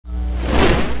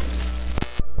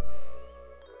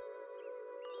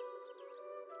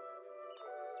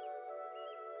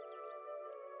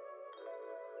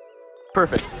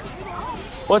Perfect.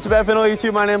 What's up, FNL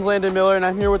YouTube? My name's Landon Miller, and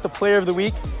I'm here with the Player of the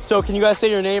Week. So can you guys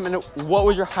say your name and what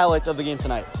was your highlights of the game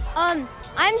tonight?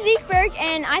 I'm Zeke Berg,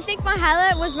 and I think my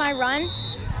highlight was my run.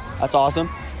 That's awesome.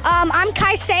 I'm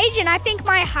Kai Sage, and I think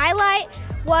my highlight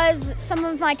was some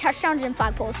of my touchdowns and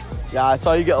flag pulls. Yeah, I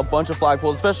saw you get a bunch of flag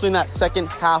pulls, especially in that second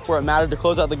half where it mattered to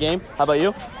close out the game. How about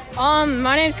you?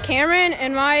 My name's Cameron,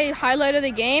 and my highlight of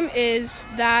the game is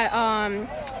that,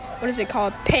 what is it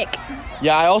called? Pick.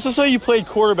 Yeah, I also saw you played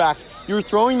quarterback. You were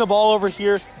throwing the ball over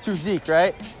here to Zeke,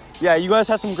 right? Yeah, you guys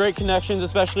had some great connections,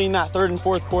 especially in that third and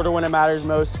fourth quarter when it matters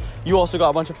most. You also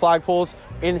got a bunch of flag pulls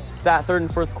in that third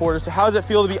and fourth quarter. So how does it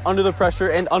feel to be under the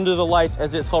pressure and under the lights,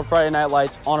 as it's called Friday Night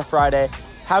Lights, on a Friday,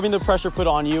 having the pressure put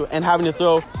on you and having to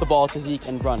throw the ball to Zeke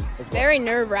and run as well? Very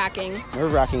nerve-wracking.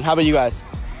 Nerve-wracking. How about you guys?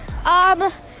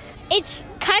 It's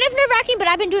kind of nerve-wracking, but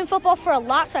I've been doing football for a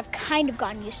lot, so I've kind of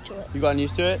gotten used to it. You gotten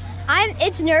used to it?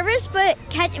 It's nervous, but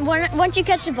once you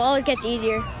catch the ball, it gets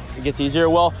easier. It gets easier.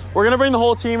 Well, we're going to bring the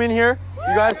whole team in here.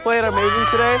 You guys played amazing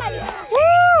today.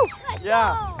 Woo!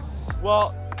 Yeah.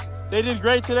 Well, they did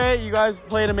great today. You guys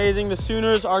played amazing. The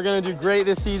Sooners are going to do great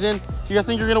this season. You guys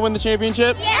think you're going to win the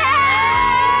championship? Yeah!